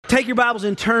Take your Bibles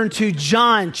and turn to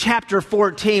John chapter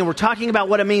 14. We're talking about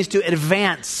what it means to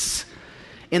advance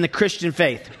in the Christian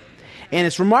faith. And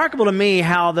it's remarkable to me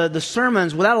how the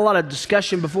sermons, without a lot of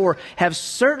discussion before, have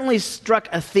certainly struck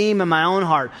a theme in my own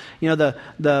heart. You know,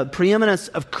 the preeminence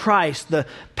of Christ, the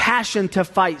passion to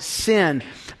fight sin,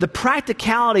 the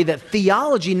practicality that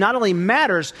theology not only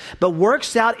matters, but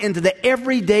works out into the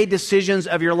everyday decisions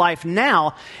of your life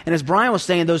now. And as Brian was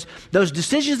saying, those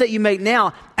decisions that you make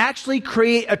now actually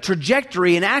create a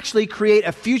trajectory and actually create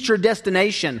a future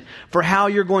destination for how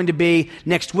you're going to be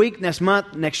next week, next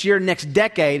month, next year, next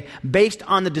decade, based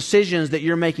on the decisions that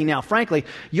you're making now. Frankly,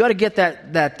 you ought to get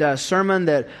that sermon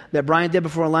that Brian did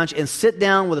before lunch and sit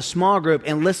down with a small group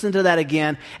and listen to that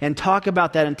again and talk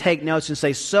about that and take notes and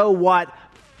say, so what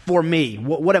for me?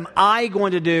 What am I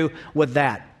going to do with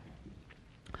that?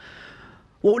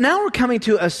 Well, now we're coming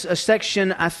to a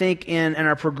section, I think, in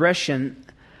our progression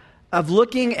of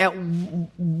looking at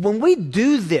when we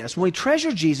do this, when we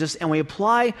treasure Jesus and we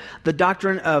apply the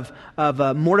doctrine of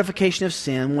mortification of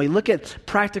sin, when we look at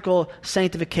practical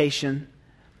sanctification,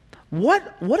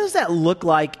 what does that look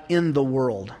like in the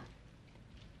world?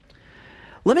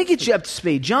 Let me get you up to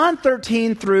speed. John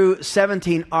 13 through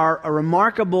 17 are a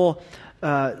remarkable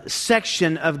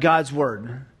section of God's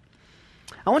Word.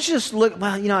 I want you to just look,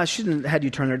 well, I shouldn't have had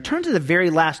you turn there. Turn to the very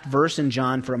last verse in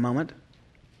John for a moment.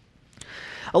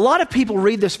 A lot of people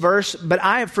read this verse, but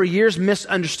I have for years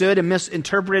misunderstood and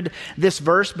misinterpreted this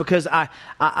verse because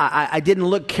I didn't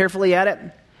look carefully at it.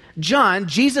 John,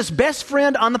 Jesus' best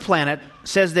friend on the planet,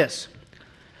 says this.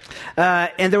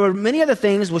 And there were many other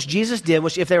things which Jesus did,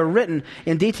 which if they were written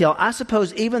in detail, I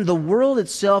suppose even the world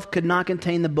itself could not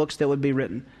contain the books that would be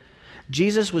written.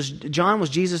 John was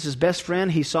Jesus' best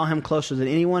friend. He saw him closer than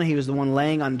anyone. He was the one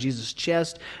laying on Jesus'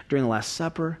 chest during the Last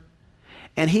Supper.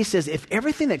 And he says, if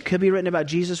everything that could be written about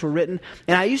Jesus were written,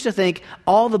 and I used to think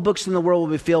all the books in the world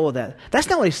would be filled with that. That's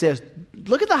not what he says.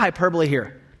 Look at the hyperbole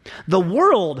here. The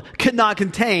world could not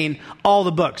contain all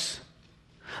the books.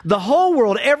 The whole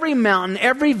world, every mountain,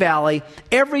 every valley,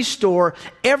 every store,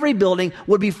 every building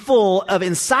would be full of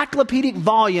encyclopedic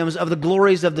volumes of the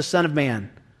glories of the Son of Man.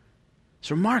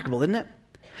 It's remarkable, isn't it?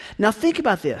 Now think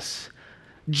about this.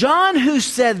 John, who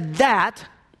said that,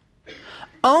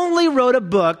 only wrote a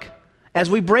book, as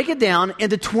we break it down,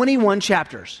 into 21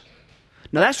 chapters.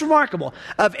 Now that's remarkable.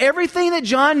 Of everything that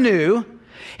John knew,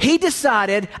 he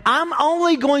decided, I'm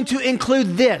only going to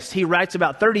include this. He writes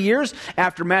about 30 years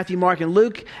after Matthew, Mark, and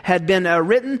Luke had been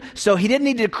written, so he didn't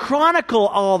need to chronicle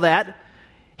all that.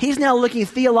 He's now looking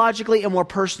theologically and more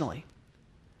personally.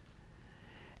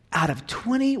 Out of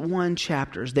 21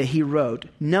 chapters that he wrote,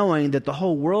 knowing that the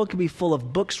whole world could be full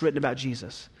of books written about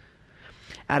Jesus,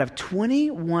 out of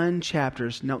 21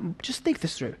 chapters, now just think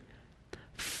this through,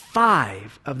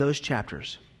 5 of those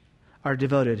chapters are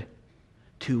devoted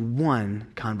to one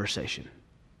conversation.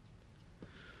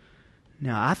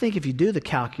 Now, I think if you do the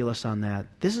calculus on that,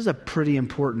 this is a pretty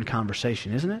important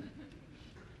conversation, isn't it?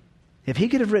 If he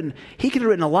could have written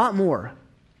a lot more.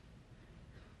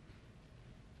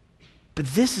 But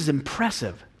this is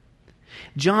impressive.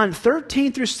 John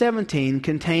 13 through 17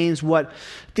 contains what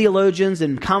theologians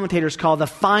and commentators call the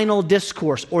final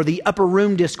discourse or the upper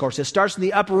room discourse. It starts in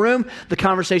the upper room. The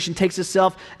conversation takes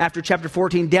itself after chapter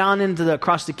 14 down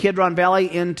across the Kidron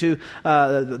Valley into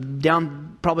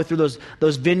down probably through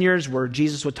those vineyards where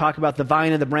Jesus would talk about the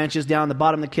vine and the branches. Down the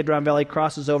bottom of the Kidron Valley,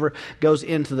 crosses over, goes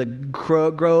into the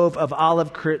grove of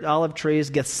olive trees,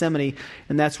 Gethsemane,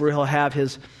 and that's where he'll have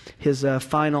his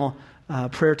final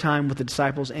prayer time with the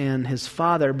disciples and his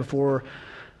Father before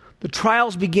the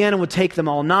trials began and would take them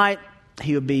all night.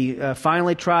 He would be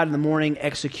finally tried in the morning,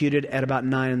 executed at about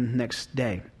 9 the next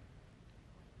day.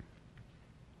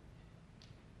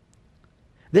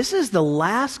 This is the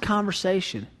last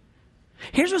conversation.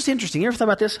 Here's what's interesting. You ever thought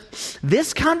about this?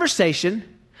 This conversation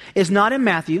is not in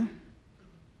Matthew,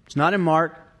 it's not in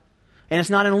Mark, and it's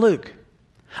not in Luke.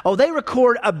 Oh, they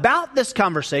record about this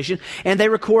conversation, and they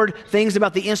record things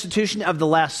about the institution of the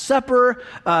Last Supper,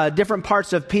 different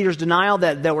parts of Peter's denial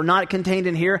that were not contained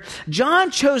in here. John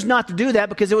chose not to do that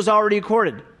because it was already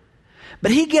recorded.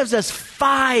 But he gives us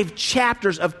 5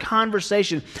 chapters of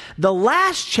conversation, the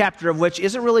last chapter of which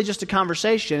isn't really just a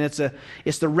conversation.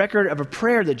 It's the record of a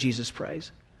prayer that Jesus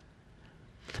prays.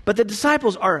 But the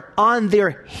disciples are on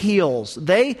their heels.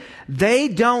 They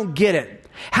don't get it.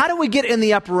 How do we get in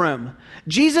the upper room?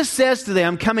 Jesus says to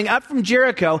them, coming up from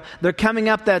Jericho, they're coming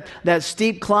up that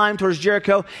steep climb towards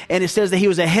Jericho, and it says that he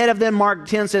was ahead of them. Mark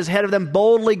 10 says, ahead of them,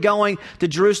 boldly going to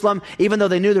Jerusalem, even though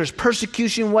they knew there's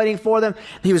persecution waiting for them.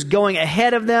 He was going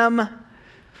ahead of them.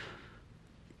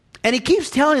 And he keeps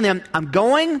telling them, I'm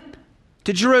going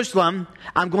to Jerusalem.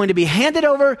 I'm going to be handed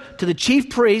over to the chief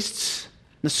priests,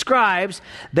 the scribes.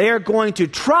 They are going to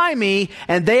try me,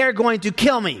 and they are going to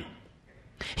kill me.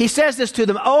 He says this to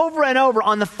them over and over.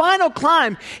 On the final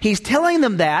climb, he's telling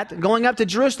them that, going up to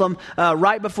Jerusalem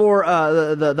right before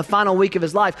the final week of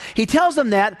his life. He tells them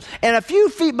that, and a few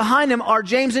feet behind him are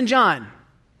James and John.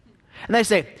 And they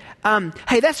say,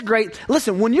 hey, that's great.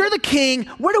 Listen, when you're the king,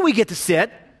 where do we get to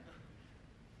sit?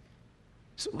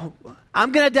 So,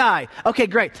 I'm going to die. Okay,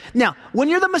 great. Now, when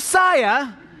you're the Messiah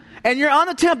and you're on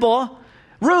the temple,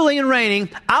 ruling and reigning,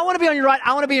 I want to be on your right,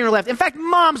 I want to be on your left. In fact,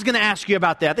 Mom's going to ask you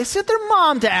about that. They sent their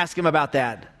mom to ask him about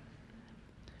that.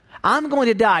 I'm going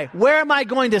to die. Where am I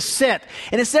going to sit?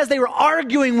 And it says they were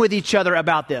arguing with each other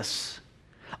about this.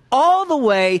 All the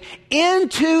way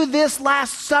into this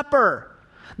Last Supper.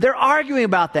 They're arguing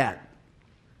about that.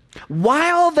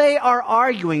 While they are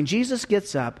arguing, Jesus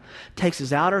gets up, takes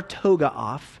his outer toga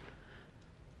off,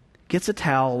 gets a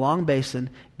towel, a long basin,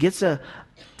 gets a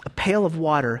pail of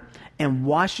water, and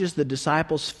washes the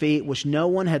disciples' feet, which no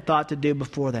one had thought to do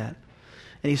before that.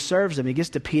 And he serves them. He gets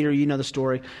to Peter. You know the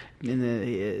story.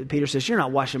 And Peter says, you're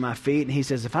not washing my feet. And he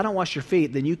says, if I don't wash your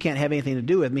feet, then you can't have anything to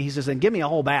do with me. He says, then give me a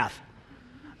whole bath.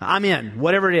 I'm in,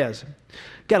 whatever it is.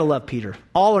 Got to love Peter.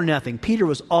 All or nothing. Peter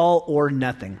was all or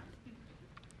nothing.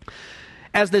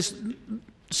 As this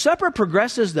supper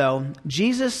progresses, though,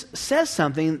 Jesus says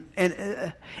something,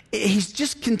 and he's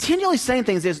just continually saying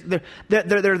things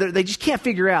they just can't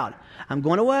figure out. I'm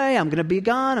going away. I'm going to be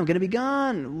gone. I'm going to be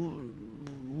gone.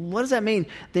 What does that mean?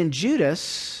 Then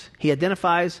Judas, he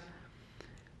identifies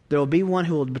there will be one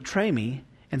who will betray me,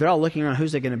 and they're all looking around,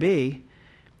 who's it going to be?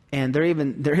 And they're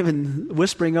even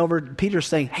whispering over Peter,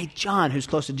 saying, hey, John, who's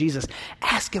close to Jesus,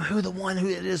 ask him who the one who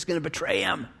it is going to betray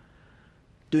him.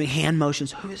 Doing hand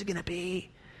motions, who is it going to be?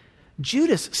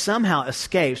 Judas somehow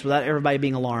escapes without everybody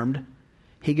being alarmed.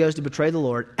 He goes to betray the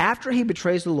Lord. After he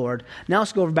betrays the Lord, now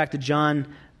let's go over back to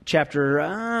John chapter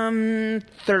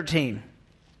 13.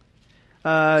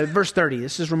 Verse 30.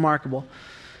 This is remarkable.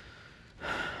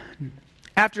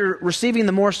 After receiving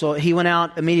the morsel, he went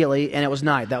out immediately, and it was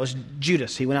night. That was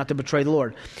Judas. He went out to betray the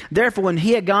Lord. Therefore, when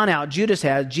he had gone out, Jesus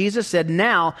said,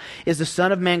 now is the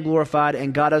Son of Man glorified,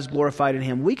 and God is glorified in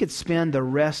him. We could spend the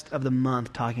rest of the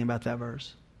month talking about that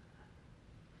verse.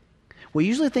 We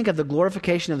usually think of the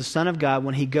glorification of the Son of God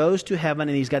when he goes to heaven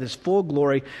and he's got his full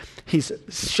glory. He's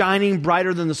shining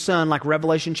brighter than the sun, like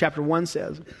Revelation chapter 1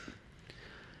 says.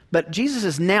 But Jesus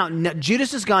is now,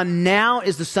 Judas is gone, now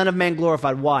is the Son of Man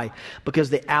glorified. Why? Because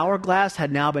the hourglass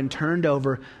had now been turned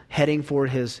over, heading for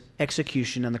his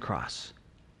execution on the cross.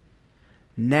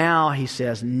 Now, he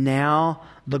says, now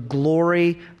the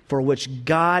glory for which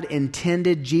God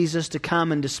intended Jesus to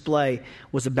come and display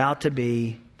was about to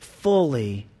be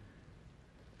fully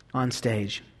on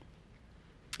stage.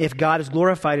 If God is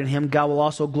glorified in him, God will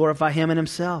also glorify him in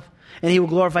himself. And he will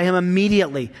glorify him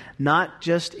immediately, not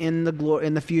just in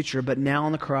the future, but now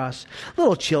on the cross.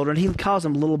 Little children, he calls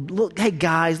them little, hey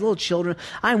guys, little children,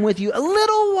 I'm with you a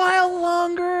little while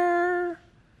longer.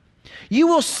 You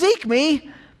will seek me.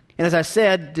 And as I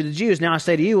said to the Jews, now I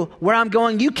say to you, where I'm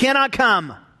going, you cannot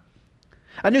come.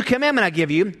 A new commandment I give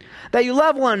you, that you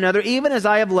love one another, even as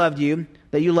I have loved you,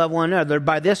 that you love one another.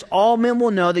 By this, all men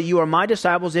will know that you are my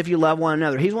disciples if you love one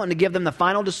another. He's wanting to give them the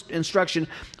final instruction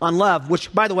on love,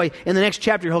 which, by the way, in the next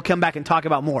chapter, he'll come back and talk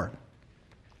about more.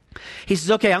 He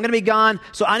says, okay, I'm going to be gone,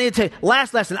 so I need to tell you,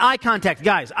 last lesson, eye contact.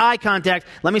 Guys, eye contact.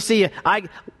 Let me see you. I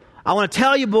want to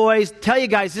tell you boys, tell you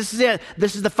guys, this is it.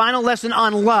 This is the final lesson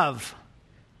on love.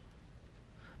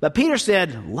 But Peter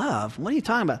said, love? What are you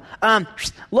talking about?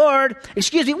 Lord,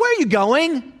 excuse me, where are you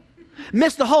going?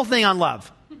 Missed the whole thing on love.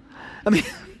 I mean,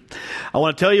 I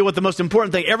want to tell you what the most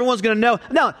important thing, everyone's going to know.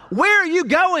 No, where are you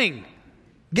going?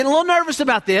 Getting a little nervous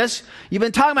about this. You've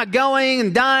been talking about going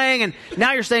and dying, and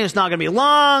now you're saying it's not going to be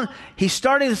long. He's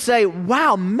starting to say,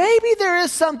 wow, maybe there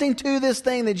is something to this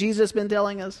thing that Jesus has been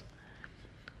telling us.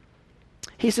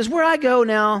 He says, where I go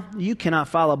now, you cannot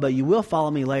follow, but you will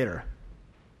follow me later.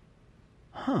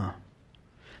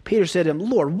 Peter said to him,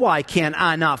 Lord, why can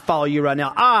I not follow you right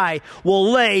now? I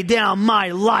will lay down my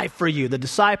life for you. The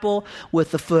disciple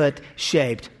with the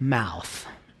foot-shaped mouth.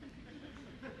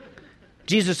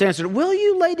 Jesus answered, will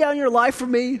you lay down your life for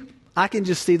me? I can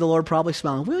just see the Lord probably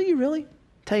smiling. Will you really?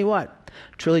 Tell you what,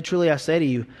 truly, truly, I say to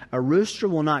you, a rooster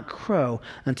will not crow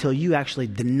until you actually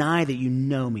deny that you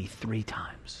know me 3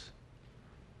 times.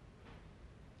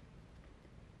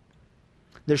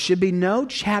 There should be no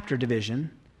chapter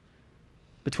division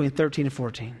between 13 and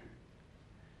 14.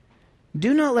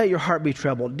 Do not let your heart be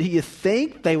troubled. Do you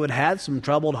think they would have some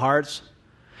troubled hearts?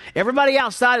 Everybody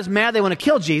outside is mad. They want to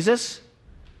kill Jesus.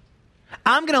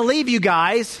 I'm going to leave you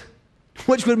guys,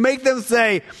 which would make them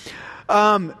say,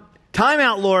 time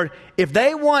out, Lord. If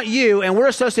they want you and we're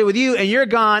associated with you and you're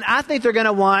gone, I think they're going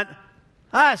to want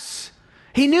us.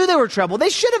 He knew they were troubled. They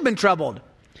should have been troubled.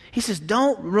 He says,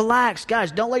 don't relax,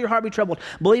 guys. Don't let your heart be troubled.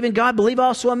 Believe in God. Believe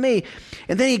also in me.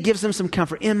 And then he gives them some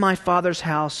comfort. In my Father's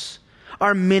house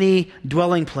are many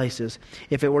dwelling places.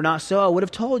 If it were not so, I would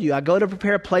have told you. I go to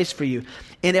prepare a place for you.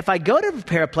 And if I go to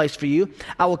prepare a place for you,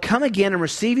 I will come again and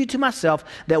receive you to myself,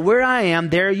 that where I am,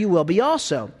 there you will be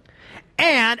also.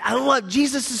 And I love,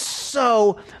 Jesus is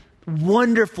so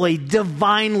wonderfully,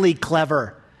 divinely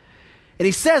clever. And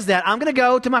he says that, I'm going to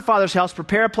go to my Father's house,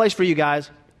 prepare a place for you guys.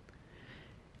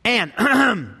 And,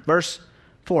 verse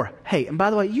 4, hey, and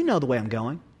by the way, you know the way I'm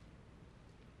going.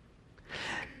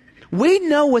 We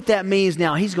know what that means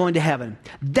now. He's going to heaven.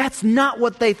 That's not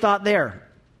what they thought there.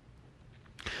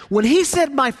 When he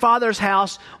said my Father's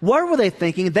house, what were they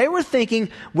thinking? They were thinking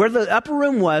where the upper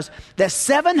room was, that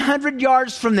 700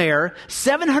 yards from there,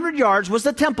 700 yards was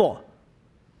the temple.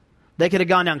 They could have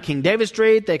gone down King David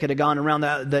Street. They could have gone around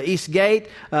the east gate.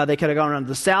 They could have gone around to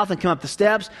the south and come up the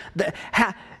steps.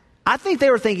 I think they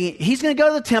were thinking, he's going to go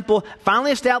to the temple,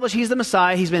 finally establish he's the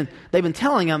Messiah. They've been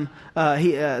telling him,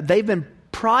 they've been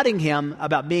prodding him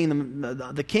about being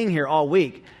the king here all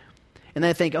week. And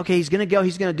they think, okay, he's going to go,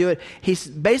 he's going to do it.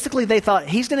 Basically, they thought,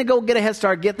 he's going to go get a head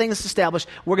start, get things established.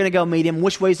 We're going to go meet him.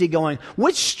 Which way is he going?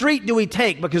 Which street do we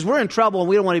take? Because we're in trouble and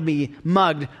we don't want to be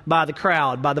mugged by the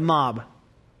crowd, by the mob.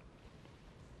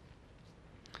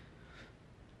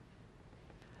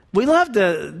 We love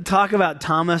to talk about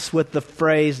Thomas with the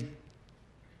phrase,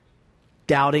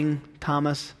 doubting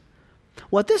Thomas.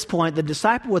 Well, at this point, the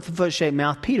disciple with the foot-shaped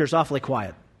mouth, Peter's awfully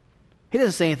quiet. He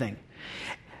doesn't say anything.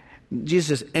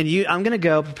 Jesus says, I'm going to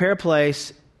go prepare a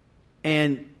place,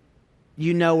 and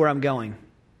you know where I'm going.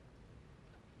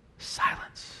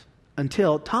 Silence.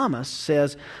 Until Thomas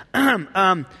says,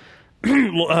 Lord,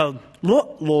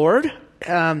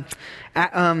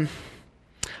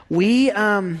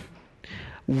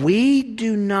 we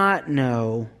do not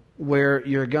know where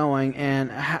you're going,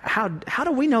 and how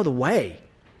do we know the way?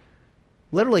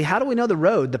 Literally, how do we know the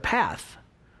road, the path?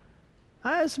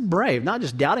 That's brave, not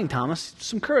just doubting Thomas,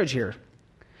 some courage here.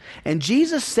 And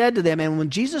Jesus said to them, and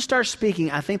when Jesus starts speaking,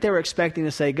 I think they were expecting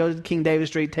to say, go to King David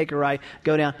Street, take a right,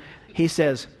 go down. He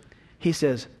says,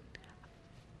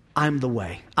 I'm the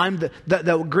way. I'm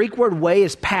the Greek word way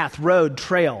is path, road,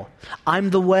 trail.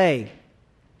 I'm the way.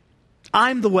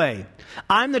 I'm the way.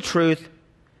 I'm the truth.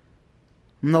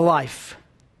 I'm the life.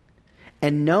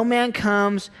 And no man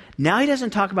comes. Now he doesn't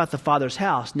talk about the Father's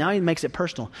house. Now he makes it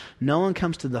personal. No one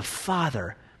comes to the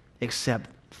Father except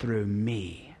through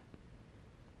me.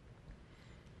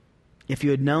 If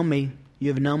you had known me, you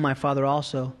have known my Father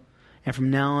also. And from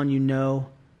now on you know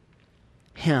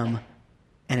him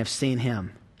and have seen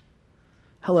him.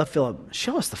 Hello, Philip.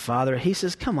 Show us the Father. He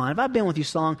says, come on, have I been with you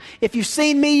so long? If you've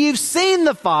seen me, you've seen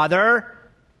the Father.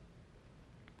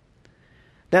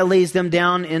 That leads them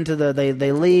down into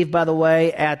they leave, by the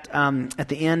way, at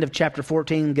the end of chapter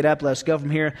 14. Get up, let's go from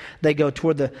here. They go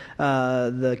toward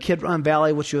the Kidron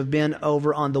Valley, which you have been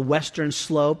over on the western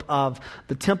slope of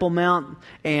the Temple Mount,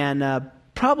 and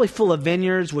probably full of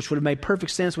vineyards, which would have made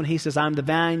perfect sense when he says, I'm the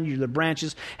vine, you're the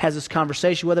branches, has this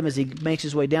conversation with them as he makes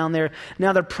his way down there.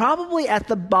 Now, they're probably at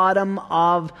the bottom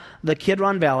of the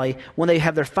Kidron Valley when they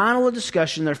have their final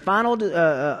discussion, their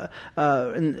final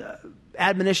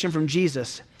admonition from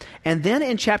Jesus. And then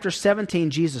in chapter 17,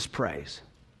 Jesus prays.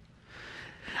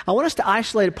 I want us to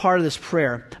isolate a part of this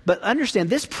prayer, but understand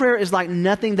this prayer is like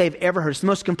nothing they've ever heard. It's the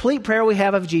most complete prayer we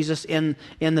have of Jesus in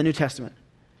the New Testament.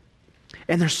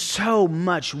 And there's so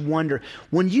much wonder.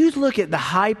 When you look at the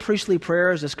high priestly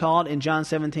prayer, as it's called in John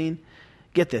 17,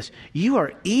 get this, you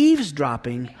are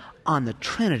eavesdropping on the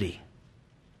Trinity.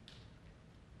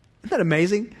 Isn't that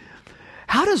amazing?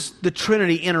 How does the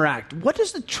Trinity interact? What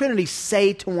does the Trinity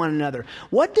say to one another?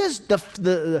 What does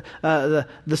the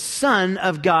Son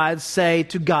of God say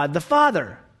to God the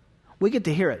Father? We get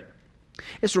to hear it.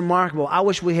 It's remarkable. I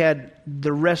wish we had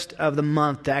the rest of the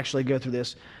month to actually go through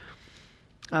this.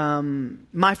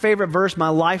 My favorite verse, my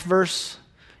life verse,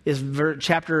 is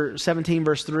chapter 17,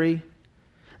 verse 3.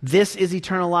 This is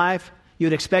eternal life. You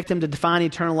would expect him to define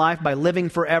eternal life by living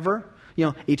forever. You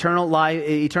know, eternal life,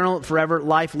 eternal forever,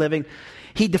 life living.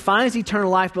 He defines eternal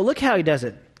life, but look how he does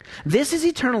it. This is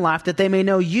eternal life, that they may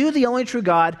know you, the only true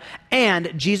God,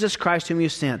 and Jesus Christ whom you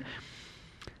sent.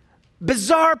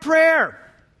 Bizarre prayer.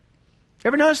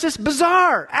 Ever notice this?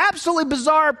 Bizarre. Absolutely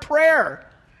bizarre prayer.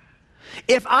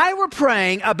 If I were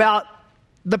praying about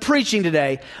the preaching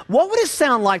today, what would it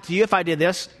sound like to you if I did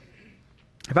this?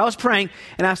 If I was praying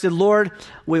and I said, Lord,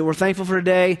 we're thankful for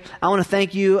today. I want to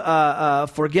thank you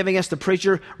for giving us the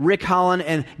preacher, Rick Holland,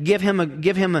 and give him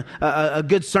a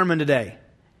good sermon today.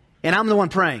 And I'm the one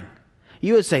praying.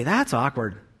 You would say, that's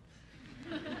awkward.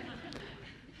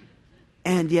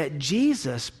 And yet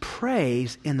Jesus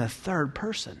prays in the third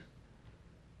person.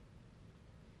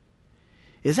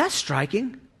 Is that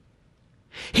striking?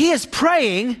 He is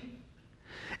praying,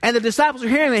 and the disciples are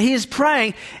hearing that he is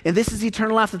praying, and this is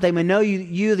eternal life, that they may know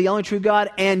you, the only true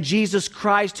God, and Jesus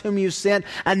Christ whom you sent,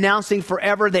 announcing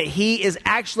forever that he is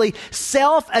actually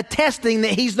self-attesting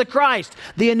that he's the Christ,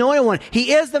 the anointed one.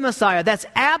 He is the Messiah. That's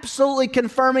absolutely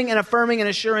confirming and affirming and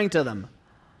assuring to them.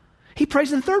 He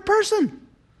prays in third person.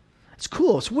 It's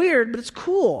cool. It's weird, but it's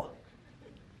cool.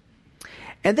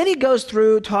 And then he goes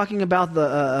through talking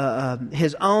about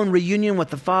his own reunion with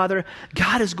the Father.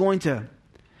 God is going to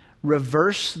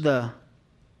reverse the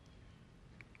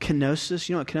kenosis.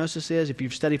 You know what kenosis is? If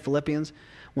you've studied Philippians,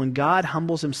 when God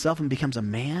humbles himself and becomes a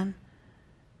man,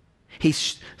 he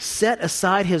set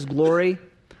aside his glory.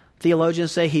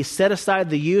 Theologians say he set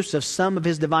aside the use of some of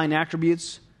his divine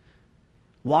attributes,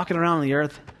 walking around on the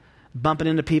earth, bumping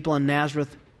into people in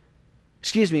Nazareth.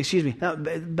 Excuse me. By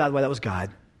the way, that was God.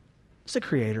 It's the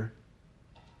Creator.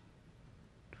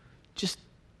 Just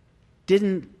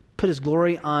didn't put his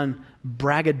glory on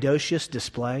braggadocious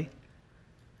display.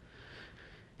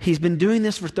 He's been doing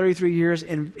this for 33 years,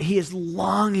 and he is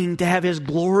longing to have his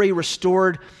glory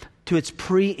restored to its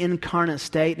pre-incarnate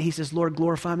state. And he says, Lord,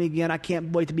 glorify me again. I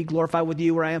can't wait to be glorified with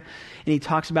you where I am. And he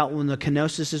talks about when the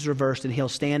kenosis is reversed and he'll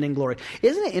stand in glory.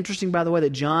 Isn't it interesting, by the way,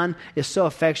 that John is so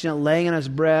affectionate, laying on his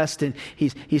breast, and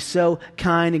he's so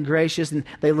kind and gracious, and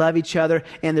they love each other,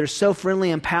 and they're so friendly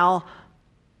and pals,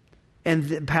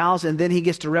 and then he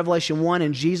gets to Revelation 1,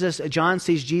 and John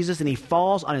sees Jesus, and he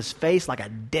falls on his face like a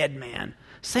dead man.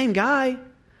 Same guy.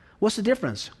 What's the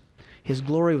difference? His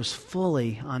glory was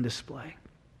fully on display.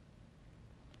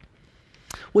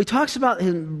 Well, he talks about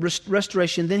his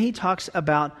restoration. Then he talks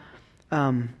about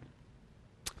the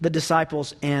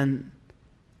disciples and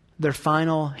their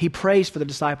he prays for the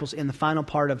disciples in the final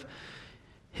part of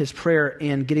his prayer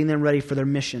in getting them ready for their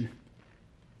mission.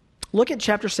 Look at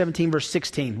chapter 17, verse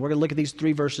 16. We're going to look at these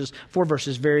 4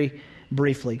 verses very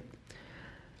briefly.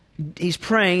 He's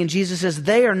praying, and Jesus says,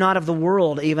 they are not of the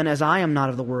world, even as I am not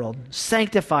of the world.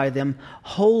 Sanctify them,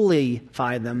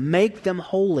 holify them, make them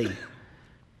holy.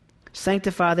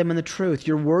 Sanctify them in the truth.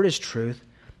 Your word is truth.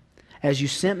 As you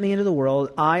sent me into the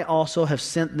world, I also have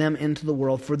sent them into the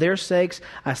world. For their sakes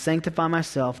I sanctify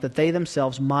myself, that they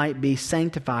themselves might be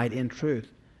sanctified in truth.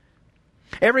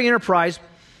 Every enterprise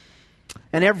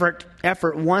and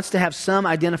effort wants to have some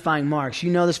identifying marks.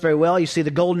 You know this very well. You see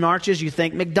the golden arches, you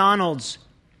think McDonald's.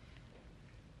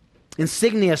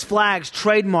 Insignias, flags,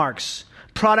 trademarks.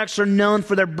 Products are known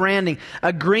for their branding.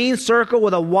 A green circle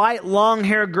with a white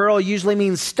long-haired girl usually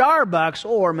means Starbucks,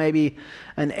 or maybe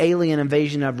an alien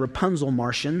invasion of Rapunzel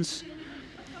Martians.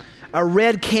 A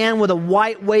red can with a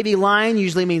white wavy line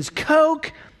usually means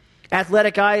Coke.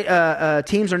 Athletic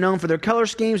teams are known for their color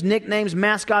schemes, nicknames,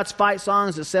 mascots, fight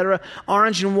songs, etc.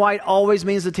 Orange and white always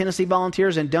means the Tennessee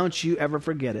Volunteers, and don't you ever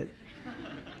forget it.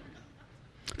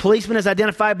 Policeman is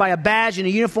identified by a badge and a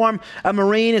uniform. A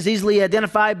Marine is easily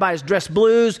identified by his dress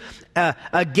blues.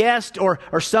 A guest or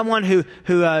someone who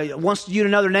wants you to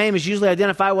know their name is usually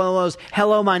identified with one of those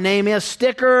 "Hello, my name is"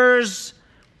 stickers.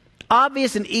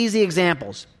 Obvious and easy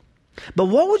examples. But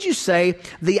what would you say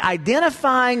the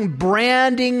identifying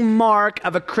branding mark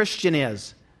of a Christian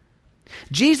is?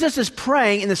 Jesus is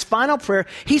praying in this final prayer.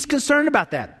 He's concerned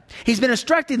about that. He's been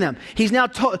instructing them. He's now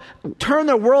turned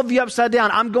their worldview upside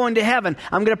down. I'm going to heaven.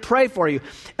 I'm going to pray for you.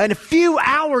 In a few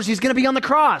hours, he's going to be on the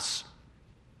cross.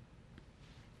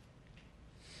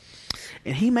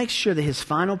 And he makes sure that his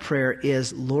final prayer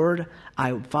is, Lord,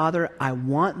 Father, I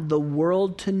want the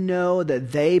world to know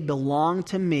that they belong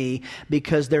to me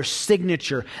because their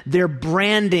signature, their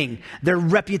branding, their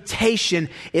reputation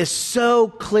is so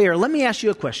clear. Let me ask you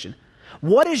a question.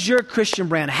 What is your Christian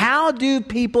brand? How do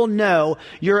people know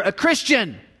you're a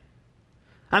Christian?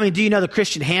 I mean, do you know the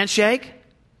Christian handshake?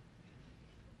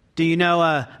 Do you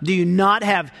know? Do you not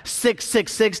have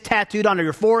 666 tattooed onto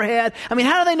your forehead? I mean,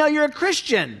 how do they know you're a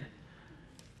Christian?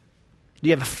 Do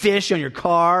you have a fish on your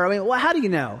car? I mean, well, how do you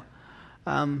know?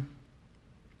 I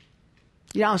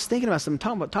was thinking about something,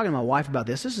 talking to my wife about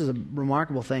this. This is a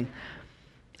remarkable thing.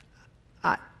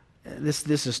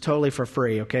 This is totally for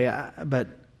free, okay? But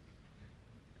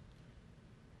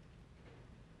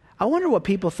I wonder what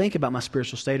people think about my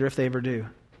spiritual state, or if they ever do.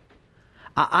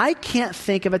 I can't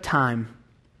think of a time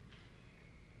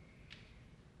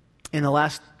in the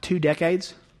last 2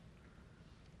 decades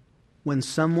when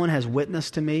someone has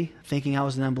witnessed to me thinking I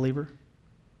was an unbeliever?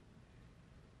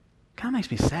 Kind of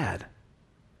makes me sad.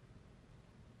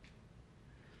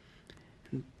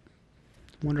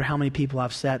 Wonder how many people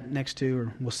I've sat next to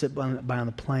or will sit by on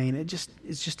the plane.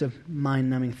 It's just a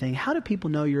mind-numbing thing. How do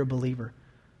people know you're a believer?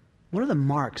 What are the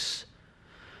marks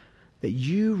that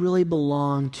you really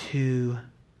belong to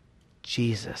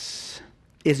Jesus?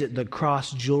 Is it the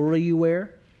cross jewelry you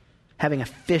wear? Having a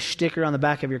fish sticker on the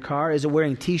back of your car? Is it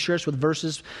wearing t-shirts with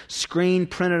verses screen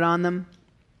printed on them?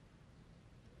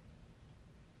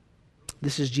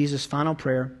 This is Jesus' final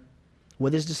prayer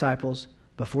with his disciples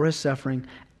before his suffering,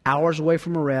 hours away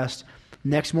from arrest.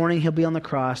 Next morning, he'll be on the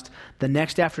cross. The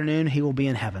next afternoon, he will be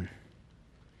in heaven.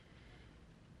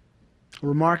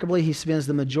 Remarkably, he spends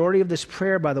the majority of this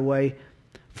prayer, by the way,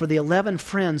 for the 11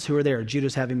 friends who are there,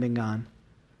 Judas having been gone.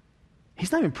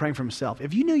 He's not even praying for himself.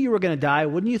 If you knew you were going to die,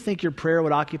 wouldn't you think your prayer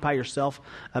would occupy yourself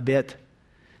a bit?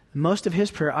 Most of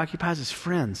his prayer occupies his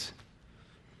friends.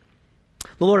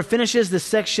 The Lord finishes this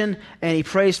section and he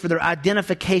prays for their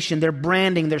identification, their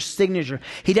branding, their signature.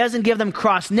 He doesn't give them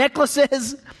cross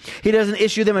necklaces. He doesn't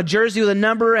issue them a jersey with a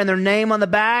number and their name on the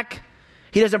back.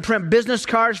 He doesn't print business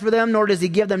cards for them, nor does he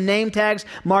give them name tags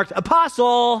marked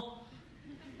Apostle.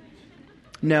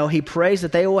 No, he prays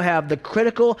that they will have the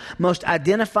critical, most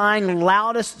identifying,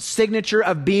 loudest signature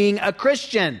of being a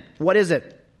Christian. What is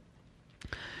it?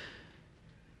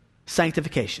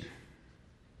 Sanctification.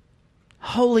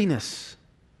 Holiness.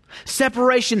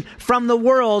 Separation from the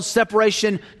world,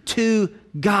 separation to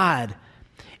God.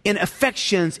 In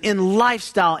affections, in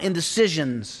lifestyle, in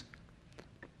decisions.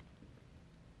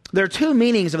 There are two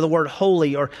meanings of the word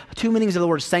holy, or two meanings of the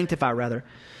word sanctify, rather.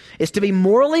 It's to be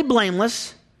morally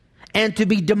blameless and to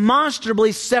be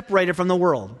demonstrably separated from the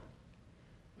world.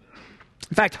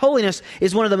 In fact, holiness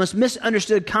is one of the most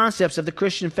misunderstood concepts of the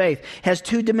Christian faith. It has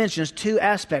two dimensions, two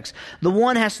aspects. The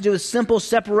one has to do with simple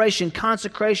separation,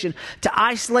 consecration, to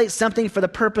isolate something for the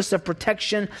purpose of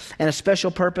protection and a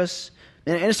special purpose.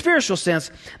 In a spiritual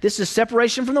sense, this is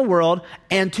separation from the world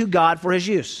and to God for his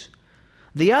use.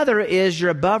 The other is you're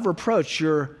above reproach.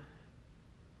 You're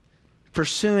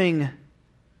pursuing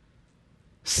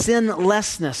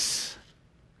sinlessness,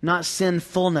 not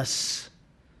sinfulness.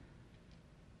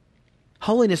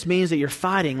 Holiness means that you're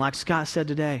fighting, like Scott said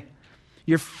today.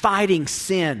 You're fighting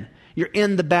sin. You're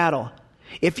in the battle.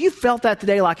 If you felt that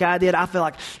today like I did, I feel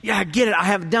like, yeah, I get it. I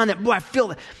haven't done it. Boy, I feel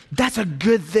that. That's a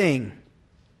good thing.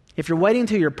 If you're waiting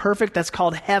until you're perfect, that's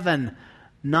called heaven,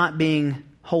 not being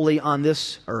holy on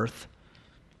this earth.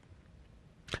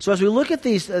 So as we look at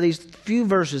these few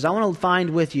verses, I want to find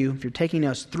with you, if you're taking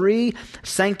notes, 3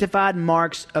 sanctified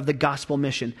marks of the gospel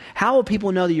mission. How will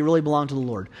people know that you really belong to the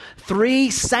Lord? 3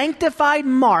 sanctified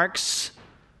marks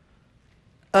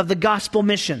of the gospel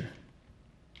mission.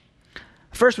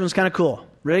 First one's kind of cool.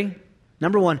 Ready?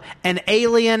 Number 1, an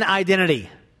alien identity.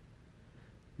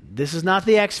 This is not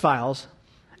the X-Files.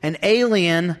 An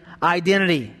alien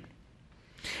identity.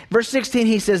 Verse 16,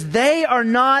 he says, they are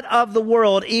not of the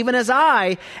world, even as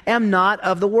I am not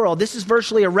of the world. This is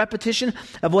virtually a repetition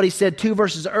of what he said 2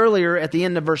 verses earlier at the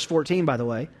end of verse 14, by the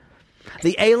way.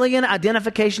 The alien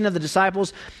identification of the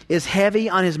disciples is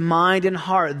heavy on his mind and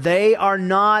heart. They are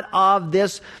not of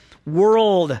this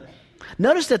world.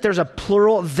 Notice that there's a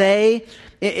plural, they.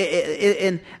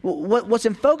 What's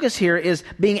in focus here is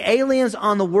being aliens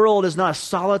on the world is not a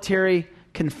solitary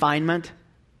confinement.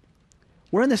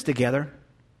 We're in this together.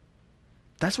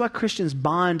 That's why Christians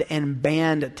bond and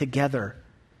band together.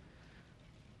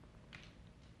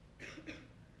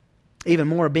 Even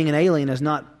more, being an alien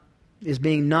is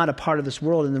being not a part of this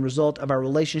world and the result of our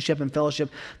relationship and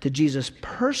fellowship to Jesus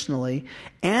personally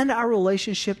and our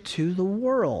relationship to the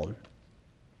world.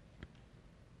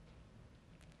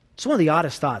 It's one of the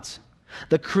oddest thoughts.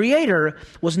 The Creator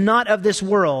was not of this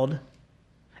world,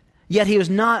 yet he was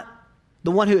not. The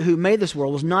one who made this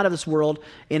world was not of this world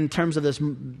in terms of this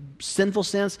sinful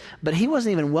sense, but he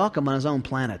wasn't even welcome on his own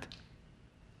planet.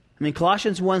 I mean,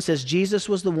 Colossians 1 says Jesus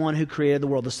was the one who created the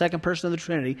world, the second person of the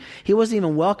Trinity. He wasn't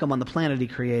even welcome on the planet he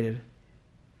created.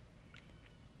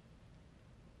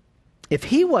 If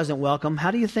he wasn't welcome, how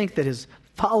do you think that his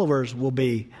followers will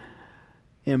be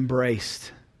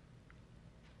embraced?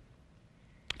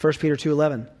 1 Peter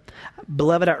 2:11.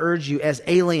 Beloved, I urge you as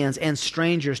aliens and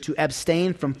strangers to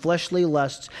abstain from fleshly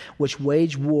lusts which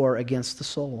wage war against the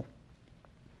soul.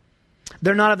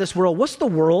 They're not of this world. What's the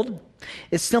world?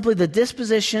 It's simply the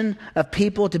disposition of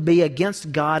people to be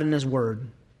against God and his word.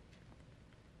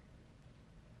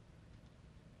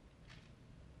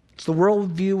 It's the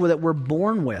worldview that we're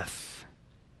born with.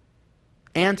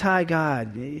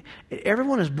 Anti-God.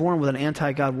 Everyone is born with an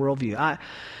anti-God worldview.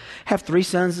 have 3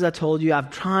 sons, as I told you.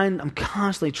 I'm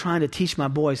constantly trying to teach my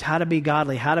boys how to be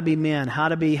godly, how to be men, how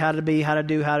to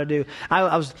do.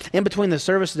 I was in between the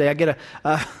service today. I get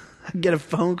a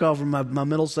phone call from my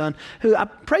middle son, who,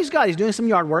 praise God, he's doing some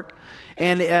yard work.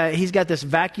 And he's got this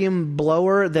vacuum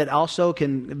blower that also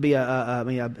can be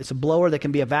it's a blower that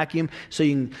can be a vacuum. So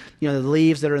you can, the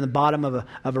leaves that are in the bottom of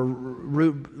a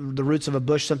root, the roots of a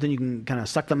bush, something, you can kind of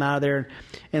suck them out of there.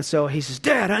 And so he says,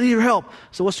 Dad, I need your help.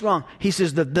 So what's wrong? He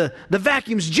says, the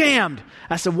vacuum's jammed.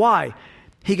 I said, why?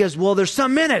 He goes, well, there's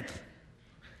some in it.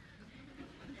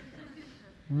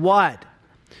 What?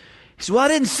 He said, well, I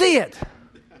didn't see it.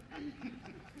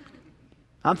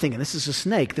 I'm thinking, this is a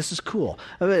snake. This is cool.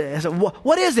 I said,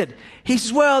 what is it? He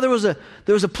says, well, there was a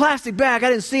plastic bag.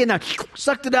 I didn't see it. And I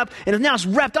sucked it up. And now it's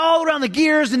wrapped all around the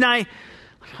gears. And oh,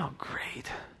 great.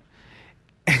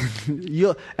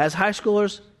 As high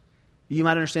schoolers, you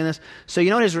might understand this. So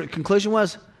you know what his conclusion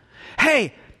was?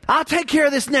 Hey, I'll take care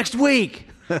of this next week.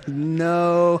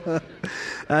 No.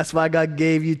 That's why God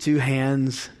gave you 2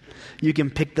 hands. You can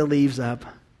pick the leaves up.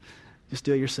 Just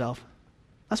do it yourself.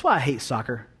 That's why I hate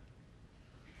soccer.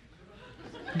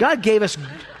 God gave us...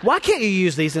 Why can't you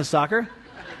use these in soccer?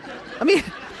 I mean,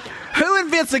 who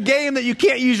invents a game that you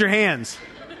can't use your hands?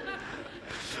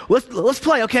 Let's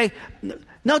play, okay?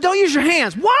 No, don't use your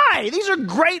hands. Why? These are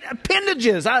great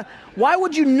appendages. Why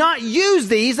would you not use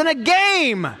these in a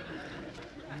game?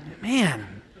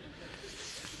 Man.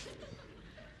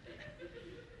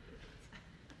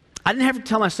 I didn't have to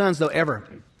tell my sons, though, ever,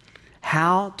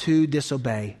 how to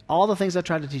disobey. All the things I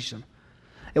tried to teach them.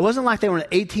 It wasn't like when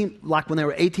they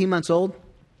were 18 months old.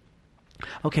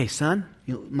 Okay, son,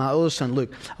 my oldest son,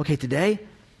 Luke. Okay, today,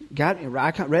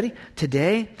 ready?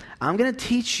 Today, I'm going to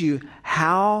teach you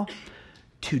how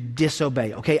to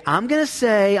disobey. Okay, I'm going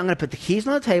to put the keys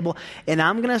on the table, and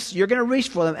you're going to reach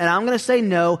for them, and I'm going to say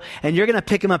no, and you're going to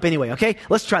pick them up anyway. Okay,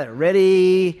 let's try that.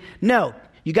 Ready? No.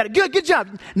 You got it. Good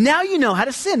job. Now you know how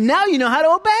to sin. Now you know how to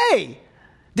obey.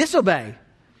 Disobey.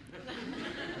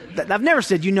 I've never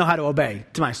said you know how to obey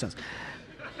to my sons.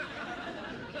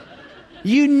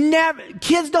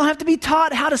 Kids don't have to be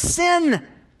taught how to sin.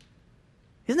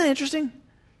 Isn't that interesting?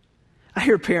 I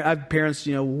hear parents,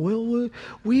 we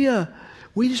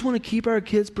just want to keep our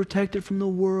kids protected from the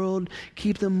world,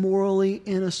 keep them morally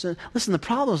innocent. Listen, the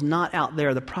problem is not out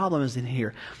there. The problem is in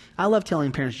here. I love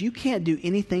telling parents, you can't do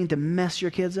anything to mess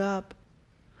your kids up.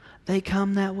 They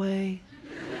come that way.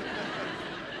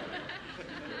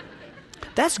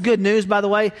 That's good news, by the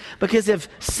way, because if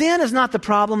sin is not the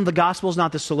problem, the gospel is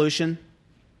not the solution.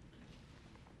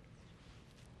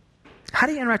 How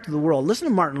do you interact with the world? Listen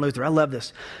to Martin Luther. I love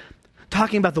this.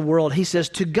 Talking about the world, he says,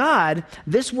 to God,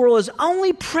 this world is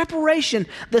only preparation,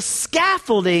 the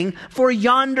scaffolding for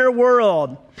yonder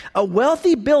world. A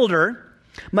wealthy builder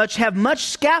must have much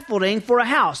scaffolding for a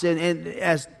house. And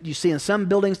as you see in some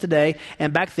buildings today,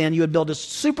 and back then, you would build a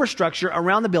superstructure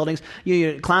around the buildings.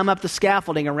 You climb up the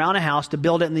scaffolding around a house to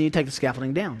build it, and then you take the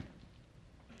scaffolding down.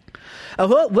 A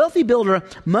wealthy builder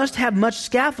must have much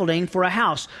scaffolding for a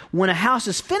house. When a house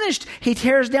is finished, he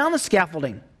tears down the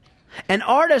scaffolding. An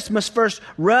artist must first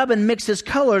rub and mix his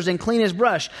colors and clean his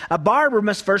brush. A barber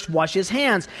must first wash his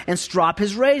hands and strop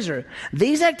his razor.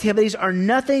 These activities are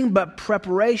nothing but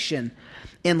preparation.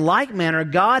 In like manner,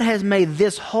 God has made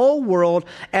this whole world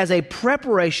as a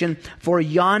preparation for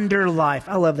yonder life.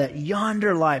 I love that.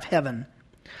 Yonder life, heaven.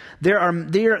 What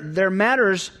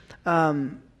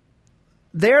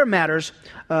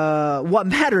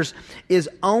matters is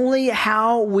only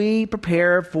how we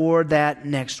prepare for that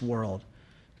next world.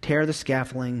 Tear the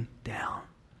scaffolding down.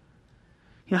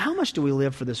 How much do we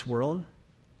live for this world?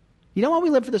 You know why we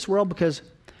live for this world? Because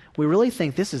we really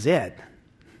think this is it.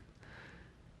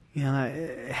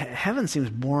 Heaven seems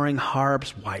boring.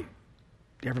 Harps, white.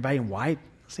 Everybody in white.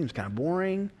 Seems kind of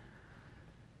boring.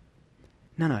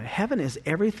 No. Heaven is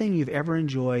everything you've ever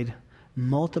enjoyed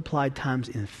multiplied times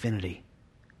infinity.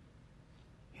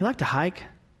 You like to hike?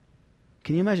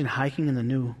 Can you imagine hiking in the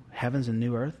new heavens and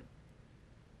new earth?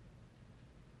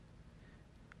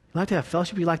 You like to have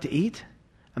fellowship? You like to eat?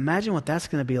 Imagine what that's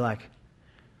going to be like.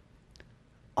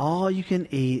 All you can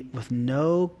eat with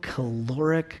no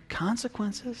caloric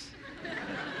consequences.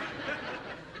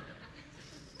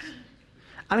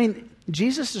 I mean,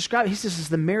 Jesus described, he says, it's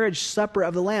the marriage supper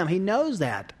of the Lamb. He knows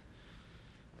that.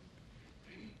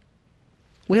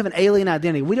 We have an alien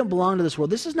identity. We don't belong to this world.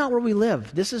 This is not where we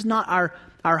live. This is not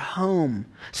our home.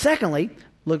 Secondly,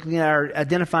 looking at our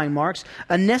identifying marks,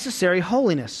 a necessary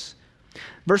holiness.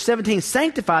 Verse 17,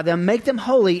 sanctify them, make them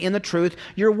holy in the truth.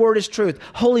 Your word is truth.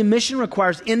 Holy mission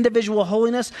requires individual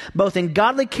holiness, both in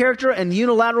godly character and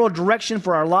unilateral direction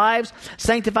for our lives.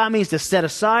 Sanctify means to set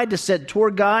aside, to set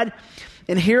toward God.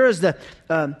 And here is the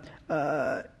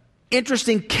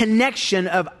interesting connection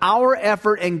of our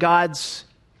effort and God's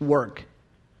work.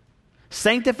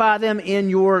 Sanctify them in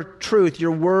your truth.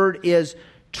 Your word is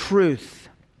truth.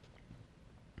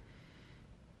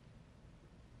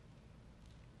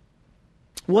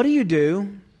 What do you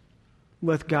do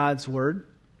with God's word?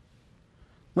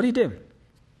 What do you do?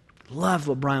 Love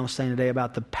what Brian was saying today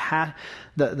about the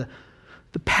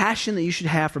passion that you should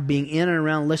have for being in and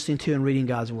around listening to and reading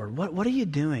God's word. What are you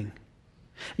doing?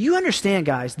 You understand,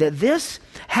 guys, that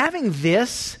having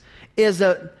this is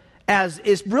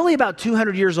really about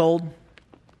 200 years old.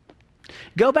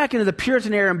 Go back into the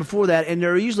Puritan era and before that, and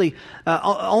there are usually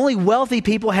only wealthy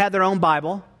people had their own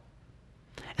Bible.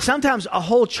 Sometimes a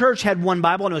whole church had one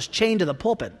Bible and it was chained to the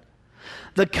pulpit.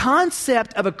 The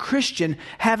concept of a Christian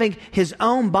having his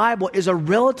own Bible is a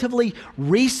relatively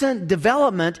recent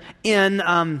development in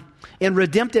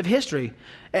redemptive history.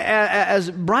 As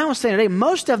Brian was saying today,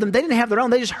 most of them, they didn't have their own.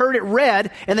 They just heard it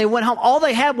read and they went home. All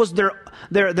they had was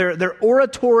their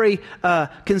oratory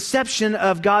conception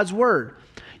of God's word.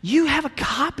 You have a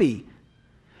copy.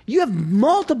 You have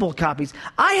multiple copies.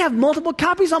 I have multiple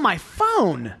copies on my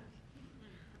phone.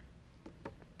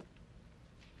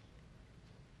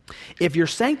 If you're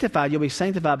sanctified, you'll be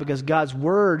sanctified because God's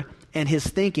word and his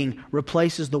thinking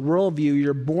replaces the worldview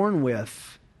you're born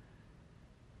with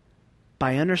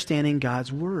by understanding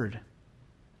God's word,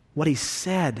 what he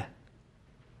said.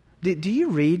 Do you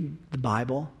read the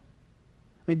Bible?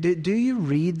 I mean, do you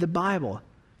read the Bible?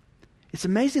 It's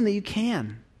amazing that you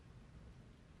can.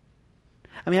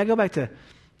 I mean, I go back to,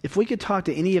 if we could talk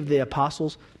to any of the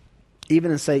apostles, even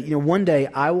and say, one day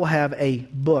I will have a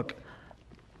book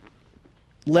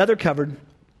leather covered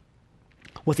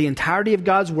with the entirety of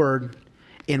God's word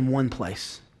in one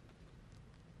place.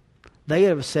 They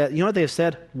have said, what they have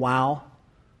said? Wow.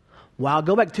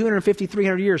 Go back 250,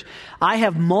 300 years. I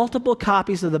have multiple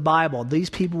copies of the Bible.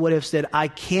 These people would have said, I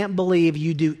can't believe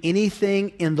you do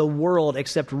anything in the world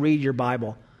except read your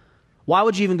Bible. Why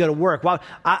would you even go to work?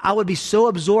 I would be so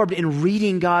absorbed in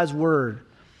reading God's word.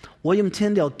 William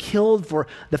Tyndale killed for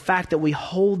the fact that we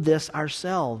hold this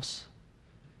ourselves.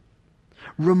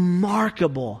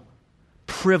 Remarkable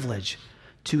privilege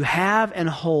to have and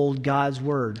hold God's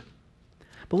word.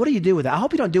 But what do you do with it? I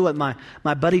hope you don't do what my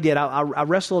buddy did. I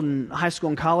wrestled in high school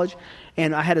and college,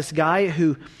 and I had this guy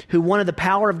who wanted the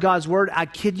power of God's word. I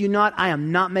kid you not, I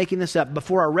am not making this up.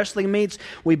 Before our wrestling meets,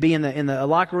 we'd be in the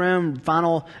locker room,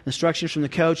 final instructions from the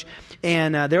coach,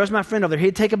 and there was my friend over there.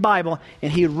 He'd take a Bible,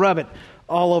 and he'd rub it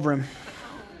all over him.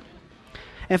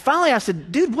 And finally I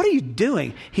said, dude, what are you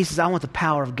doing? He says, I want the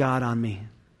power of God on me.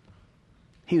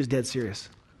 He was dead serious.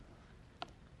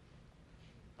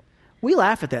 We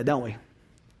laugh at that, don't we?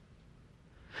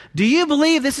 Do you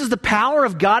believe this is the power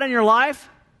of God in your life?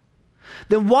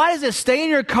 Then why does it stay in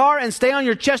your car and stay on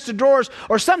your chest of drawers,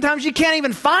 or sometimes you can't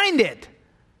even find it?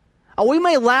 Oh, we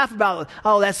may laugh about,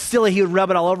 that's silly, he would rub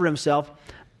it all over himself.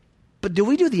 But do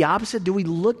we do the opposite? Do we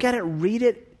look at it, read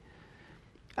it?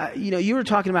 You were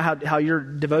talking about how your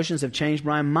devotions have changed,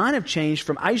 Brian. Mine have changed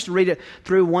from, I used to read it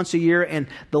through once a year, and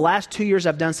the last 2 years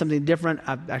I've done something different.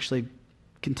 I've actually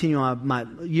continued on my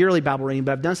yearly Bible reading,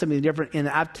 but I've done something different, and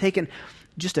I've taken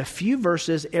just a few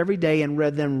verses every day and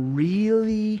read them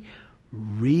really,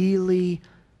 really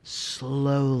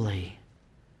slowly.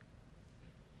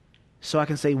 So I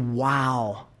can say,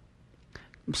 wow.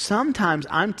 Sometimes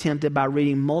I'm tempted by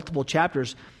reading multiple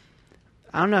chapters.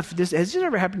 I don't know if has this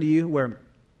ever happened to you where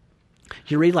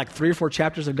you read like 3 or 4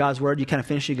 chapters of God's word, you kind of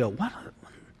finish, you go, what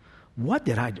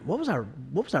was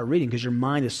I reading? Because your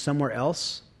mind is somewhere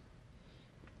else.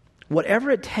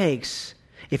 Whatever it takes,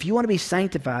 if you want to be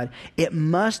sanctified, it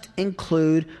must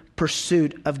include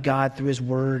pursuit of God through his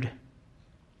word.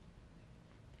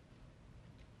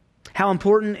 How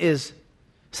important is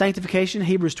sanctification?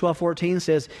 Hebrews 12:14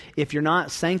 says, if you're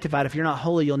not sanctified, if you're not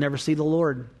holy, you'll never see the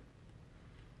Lord.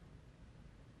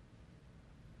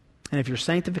 And if your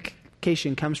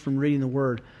sanctification comes from reading the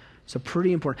word, it's a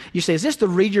pretty important. You say, is this the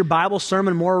read your Bible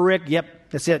sermon more, Rick? Yep,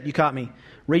 that's it. You caught me.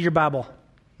 Read your Bible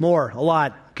more, a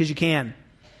lot, because you can.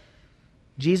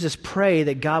 Jesus prayed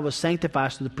that God would sanctify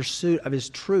us through the pursuit of his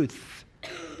truth.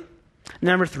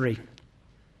 Number 3,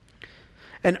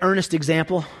 an earnest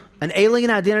example. An alien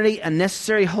identity, a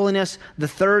necessary holiness. The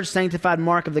third sanctified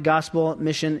mark of the gospel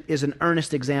mission is an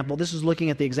earnest example. This is looking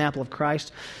at the example of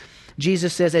Christ.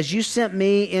 Jesus says, as you sent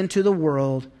me into the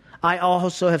world, I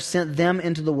also have sent them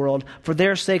into the world. For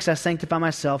their sakes I sanctify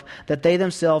myself, that they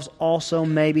themselves also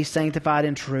may be sanctified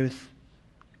in truth.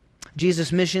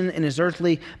 Jesus' mission and his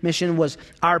earthly mission was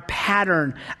our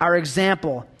pattern, our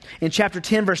example. In chapter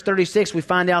 10, verse 36, we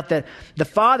find out that the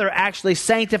Father actually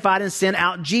sanctified and sent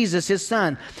out Jesus, his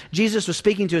Son. Jesus was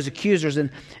speaking to his accusers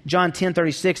in John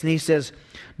 10:36, and he says,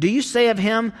 do you say of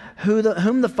him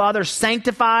whom the Father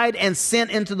sanctified and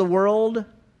sent into the world?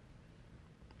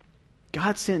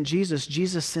 God sent Jesus.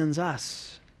 Jesus sends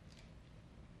us.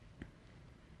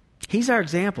 He's our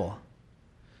example.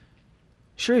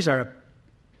 Sure, he's our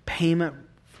payment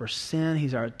for sin.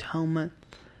 He's our atonement.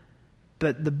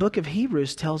 But the book of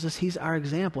Hebrews tells us he's our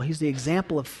example. He's the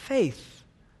example of faith.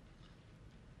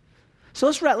 So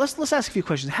let's ask a few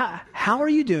questions. How are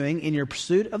you doing in your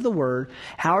pursuit of the Word?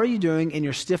 How are you doing in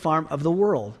your stiff arm of the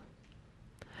world?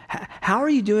 How are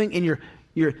you doing in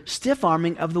your stiff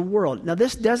arming of the world? Now,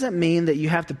 this doesn't mean that you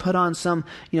have to put on some,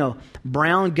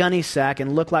 brown gunny sack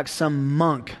and look like some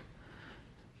monk.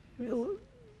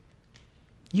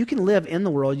 You can live in the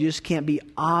world, you just can't be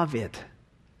of it.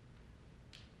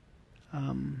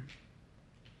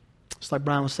 It's like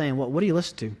Brian was saying, what do you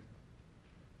listen to?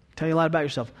 Tell you a lot about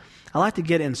yourself. I like to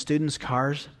get in students'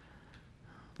 cars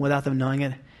without them knowing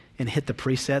it and hit the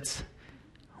presets.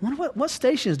 I wonder what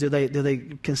stations do they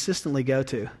consistently go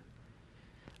to?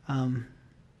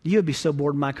 You would be so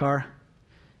bored in my car.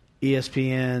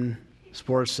 ESPN,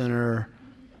 Sports Center,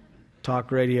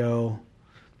 talk radio.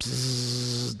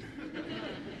 Bzzz.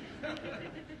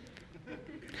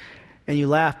 And you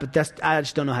laugh, but I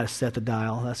just don't know how to set the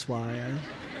dial. That's why.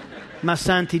 My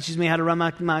son teaches me how to run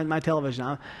my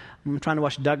television. I'm trying to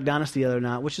watch Duck Dynasty the other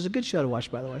night, which is a good show to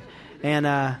watch, by the way. And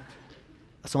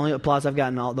that's the only applause I've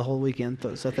gotten the whole weekend.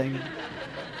 So I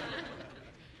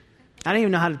don't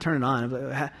even know how to turn it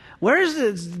on. Where is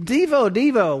it?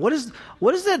 Devo. What is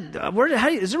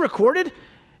that? Is it recorded?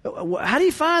 How do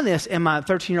you find this? And my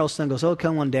 13-year-old son goes,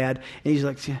 come on, Dad. And he's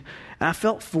like, and I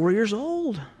felt 4 years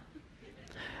old.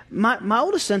 My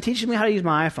oldest son teaches me how to use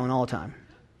my iPhone all the time.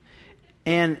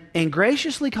 And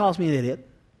graciously calls me an idiot.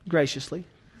 Graciously.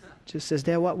 Just says,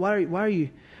 Dad, why do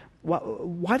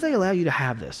they allow you to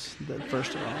have this,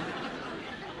 first of all?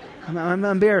 I'm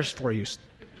embarrassed for you.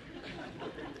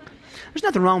 There's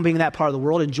nothing wrong with being in that part of the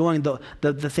world, enjoying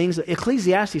the things.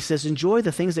 Ecclesiastes says, enjoy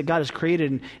the things that God has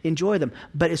created and enjoy them.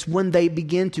 But it's when they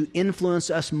begin to influence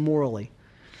us morally.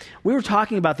 We were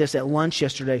talking about this at lunch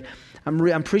yesterday.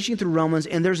 I'm preaching through Romans,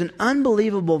 and there's an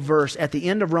unbelievable verse at the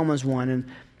end of Romans 1, and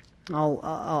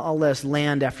I'll let us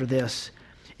land after this.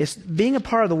 It's being a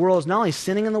part of the world is not only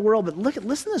sinning in the world, but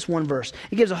listen to this one verse.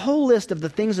 It gives a whole list of the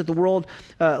things that the world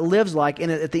lives like,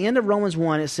 and at the end of Romans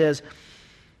 1, it says,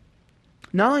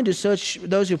 not only do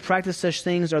those who practice such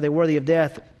things are they worthy of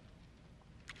death,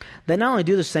 they not only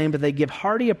do the same, but they give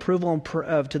hearty approval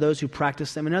to those who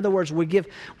practice them. In other words, we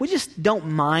just don't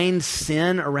mind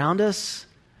sin around us.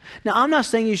 Now, I'm not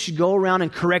saying you should go around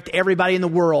and correct everybody in the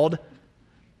world,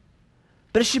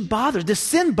 but it should bother. Does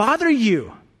sin bother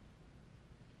you?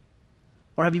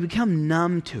 Or have you become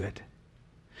numb to it?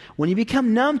 When you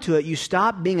become numb to it, you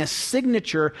stop being a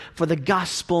signature for the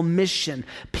gospel mission.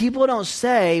 People don't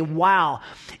say, wow,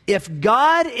 if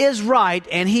God is right,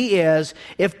 and he is,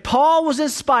 if Paul was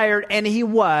inspired, and he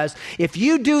was, if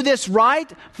you do this right,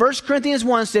 1 Corinthians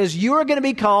 1 says, you are going to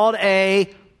be called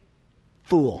a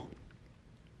fool.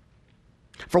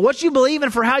 For what you believe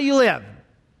and for how you live.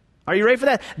 Are you ready for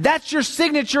that? That's your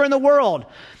signature in the world.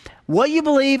 What you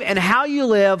believe and how you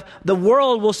live, the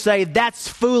world will say, that's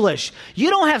foolish. You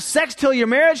don't have sex till your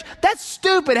marriage? That's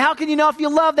stupid. How can you know if you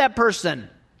love that person?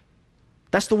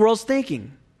 That's the world's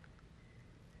thinking.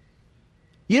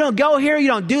 You don't go here, you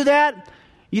don't do that.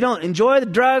 You don't enjoy the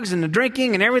drugs and the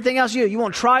drinking and everything else. You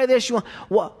won't try this.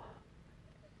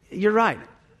 You're right.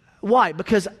 Why?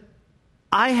 Because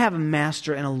I have a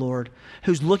master and a Lord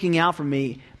who's looking out for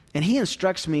me, and he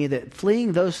instructs me that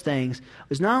fleeing those things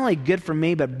is not only good for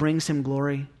me, but brings him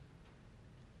glory.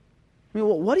 I mean,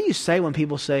 what do you say when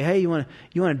people say, hey, you want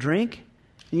to drink?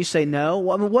 And you say no.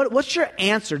 Well, I mean, what's your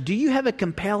answer? Do you have a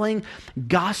compelling,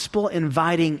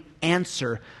 gospel-inviting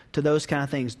answer to those kind of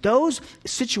things? Those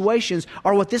situations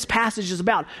are what this passage is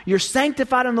about. You're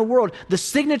sanctified in the world. The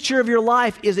signature of your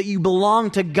life is that you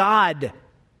belong to God.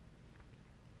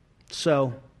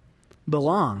 So,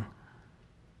 belong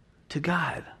to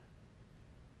God.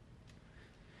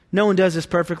 No one does this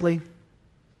perfectly,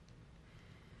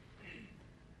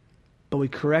 but we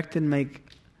correct and make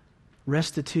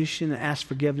restitution and ask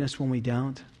forgiveness when we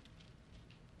don't.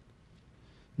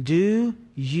 Do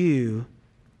you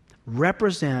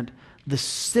represent the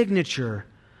signature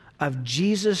of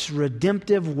Jesus'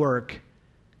 redemptive work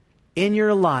in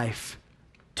your life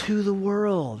to the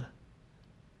world.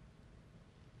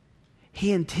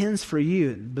 He intends for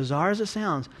you, bizarre as it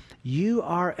sounds, you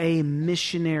are a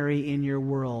missionary in your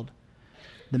world.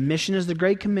 The mission is the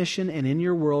Great Commission, and in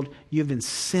your world, you've been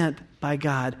sent by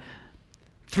God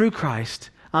through Christ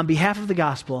on behalf of the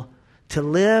gospel to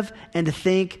live and to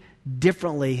think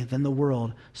differently than the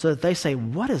world, so that they say,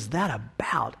 what is that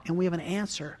about? And we have an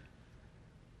answer.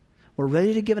 We're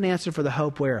ready to give an answer for the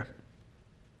hope where?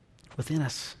 Within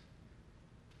us.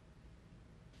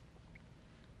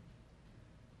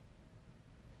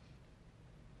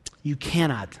 You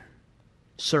cannot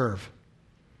serve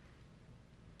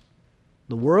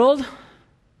the world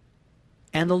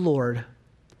and the Lord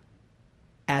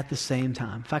at the same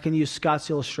time. If I can use Scott's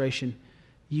illustration,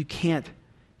 you can't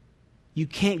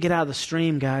get out of the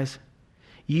stream, guys.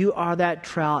 You are that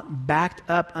trout backed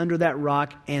up under that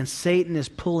rock, and Satan is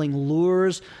pulling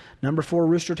lures, number 4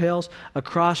 rooster tails,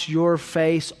 across your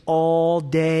face all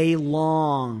day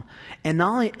long. And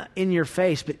not only in your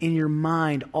face, but in your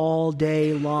mind all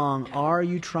day long. Are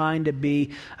you trying to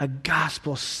be a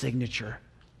gospel signature?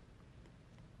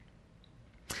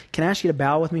 Can I ask you to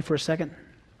bow with me for a second?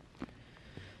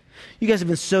 You guys have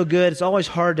been so good. It's always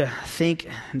hard to think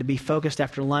and to be focused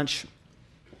after lunch.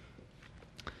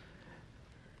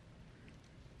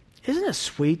 Isn't it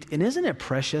sweet and isn't it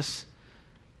precious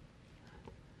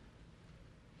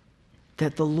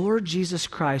that the Lord Jesus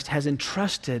Christ has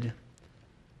entrusted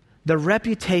the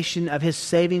reputation of His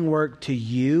saving work to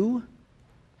you?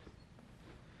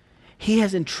 He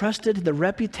has entrusted the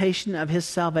reputation of His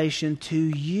salvation to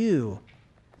you.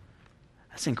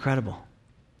 That's incredible.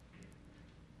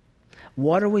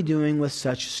 What are we doing with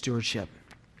such stewardship?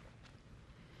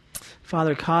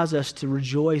 Father, cause us to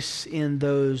rejoice in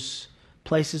those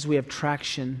places we have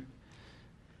traction,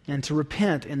 and to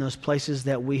repent in those places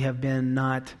that we have been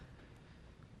not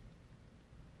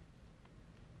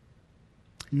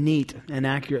neat and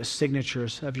accurate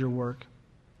signatures of your work.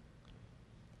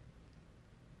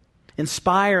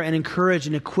 Inspire and encourage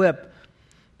and equip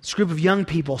this group of young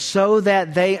people so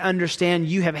that they understand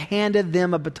you have handed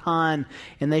them a baton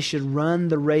and they should run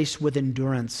the race with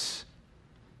endurance.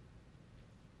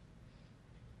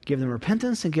 Give them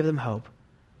repentance and give them hope.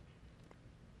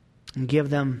 And give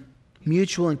them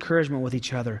mutual encouragement with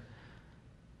each other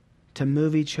to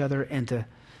move each other and to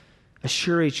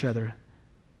assure each other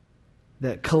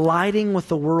that colliding with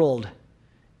the world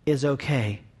is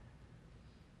okay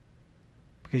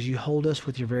because you hold us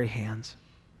with your very hands.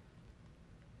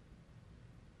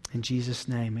 In Jesus'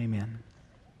 name, amen.